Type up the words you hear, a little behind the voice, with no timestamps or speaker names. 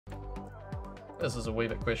This is a wee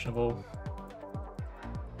bit questionable.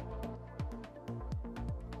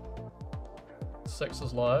 6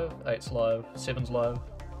 is live, 8's live, 7's live.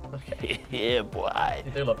 Okay. Yeah, boy.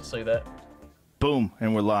 You do love to see that. Boom,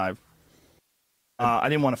 and we're live. I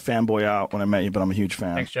didn't want to fanboy out when I met you, but I'm a huge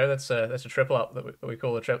fan. Thanks, Joe. That's a triple up that we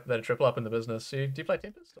call a triple up in the business. Do you play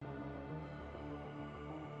Tempest?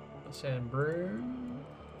 Sand Brew.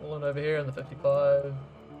 All in over here in the 55.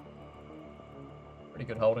 Pretty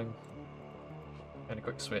good holding. And a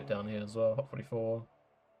quick sweat down here as well. Hot 44.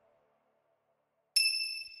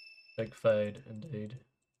 Big fade indeed.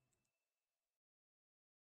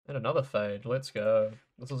 And another fade. Let's go.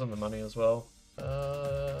 This is in the money as well.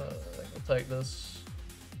 I think we'll take this.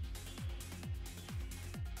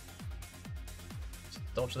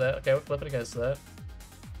 Just dodge that. Okay, we're flipping against that.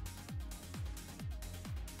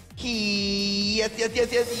 Yes.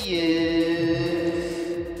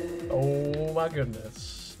 Oh my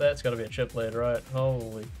goodness. That's got to be a chip lead, right?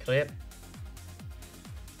 Holy crap.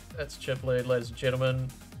 That's chip lead, ladies and gentlemen.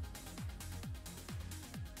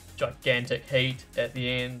 Gigantic heat at the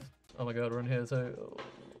end. Oh my god, we're in here too.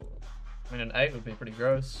 I mean, an 8 would be pretty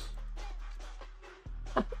gross.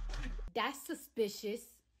 That's suspicious.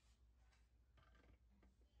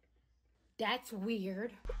 That's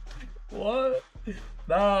weird. What?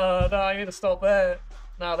 No, I need to stop that.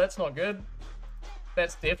 No, that's not good.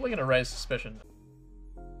 That's definitely gonna raise suspicion.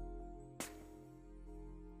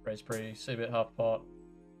 Raise pre, C-bet half pot.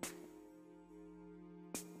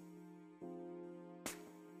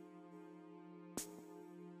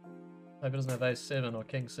 Hope he doesn't have ace-7 or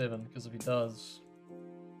king-7, because if he does,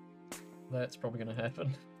 that's probably gonna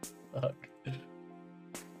happen. Fuck. What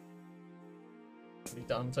have you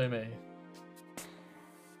done to me?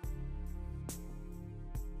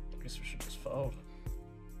 I guess we should just fold.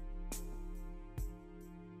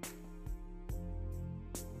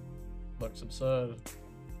 Looks absurd.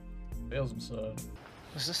 Feels absurd.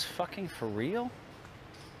 Was this fucking for real?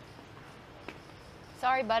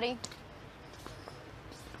 Sorry, buddy.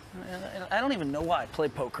 I don't even know why I play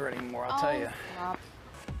poker anymore, I'll tell you. Rob.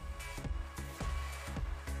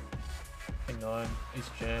 King 9,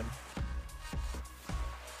 East Jam.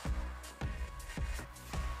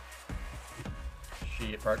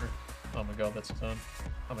 Shit, partner. Oh my god, that's a ton.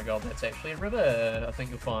 Oh my god, that's actually a river. I think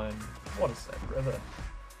you'll find. What is that river?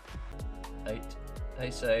 8,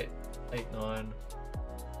 ace 8, 8, 9.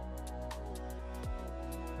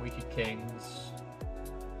 Weaker kings.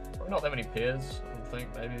 Probably not that many pairs. I would think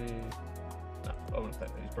maybe. No, I wouldn't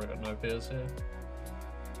think he's probably got no pairs here.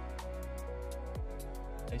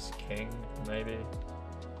 Ace king, maybe.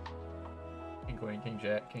 King queen, king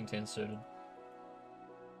jack, king 10 suited.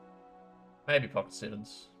 Maybe pocket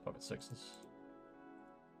 7s, pocket 6s.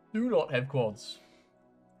 Do not have quads.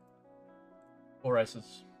 Or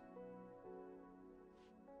aces.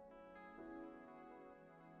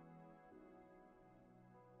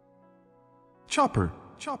 Chopper.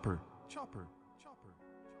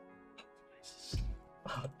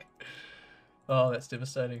 Fuck. Oh, that's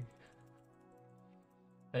devastating.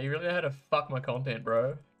 Hey, you really know how to fuck my content,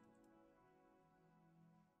 bro.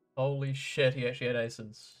 Holy shit, he actually had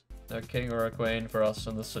aces. No king or a queen for us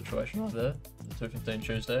in this situation either. 2:15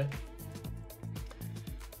 Tuesday.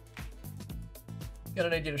 Gonna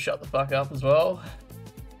need you to shut the fuck up as well.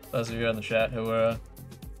 Those of you in the chat who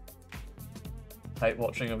hate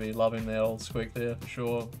watching will be loving the old squeak there for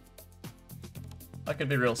sure. I could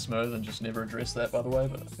be real smooth and just never address that, by the way,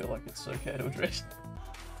 but I feel like it's okay to address.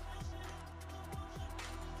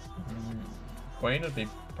 Queen would be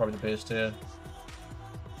probably the best here.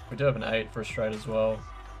 We do have an 8 for a straight as well.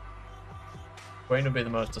 Queen would be the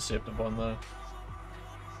most deceptive one though.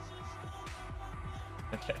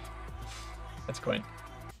 Okay. That's queen.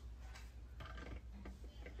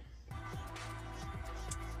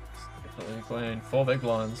 Definitely a queen. 4 big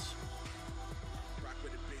blinds.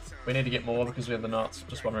 We need to get more because we have the nuts.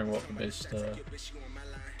 Just wondering what the best. I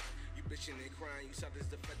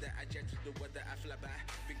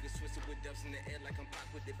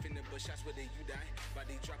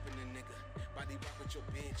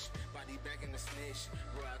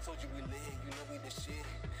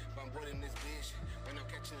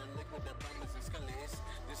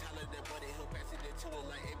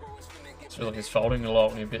feel like he's folding a lot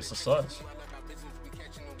when he bets the size.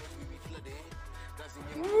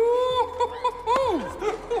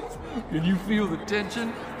 Can you feel the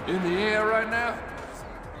tension in the air right now?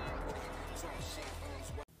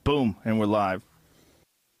 Boom, and we're live.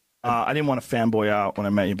 I didn't want to fanboy out when I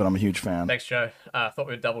met you, but I'm a huge fan. Thanks, Joe. I thought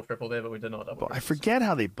we'd double triple there, but we did not double. I forget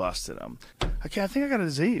how they busted him. Okay, I think I got a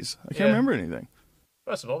disease. I can't remember anything.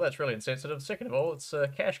 First of all, that's really insensitive. Second of all, it's a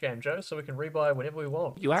cash game, Joe, so we can rebuy whenever we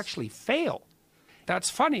want. You actually fail. That's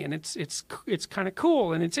funny, and it's kind of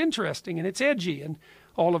cool, and it's interesting, and it's edgy, and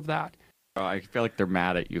all of that. Oh, I feel like they're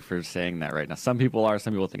mad at you for saying that right now. Some people are.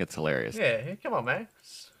 Some people think it's hilarious. Yeah, come on, man.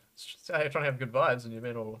 It's just how you're trying to have good vibes, and you've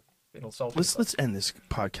been all salty. Let's end this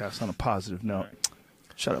podcast on a positive note.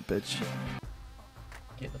 Shut up, bitch.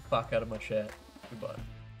 Get the fuck out of my chat. Goodbye.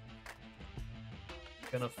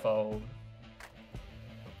 Gonna fold.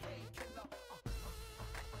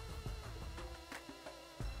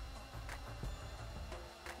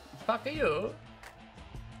 Fuck you.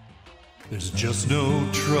 There's just no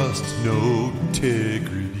trust, no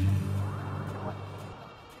integrity.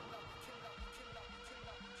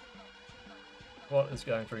 What is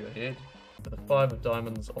going through your head? With the 5 of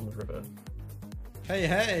diamonds on the river. Hey,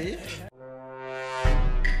 hey.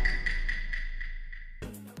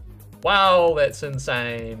 Wow, that's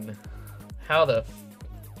insane. How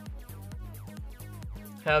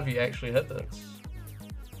have you actually hit this?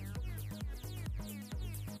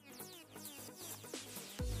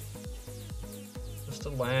 Just a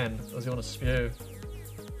land. Does he want to spew?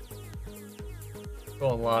 Go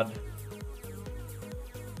on, lad.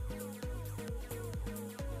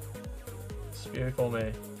 Spew for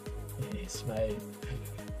me. Yes, mate.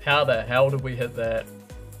 How the hell did we hit that?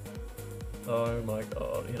 Oh my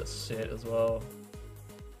god, he hit a set as well.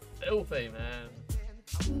 Filthy, man.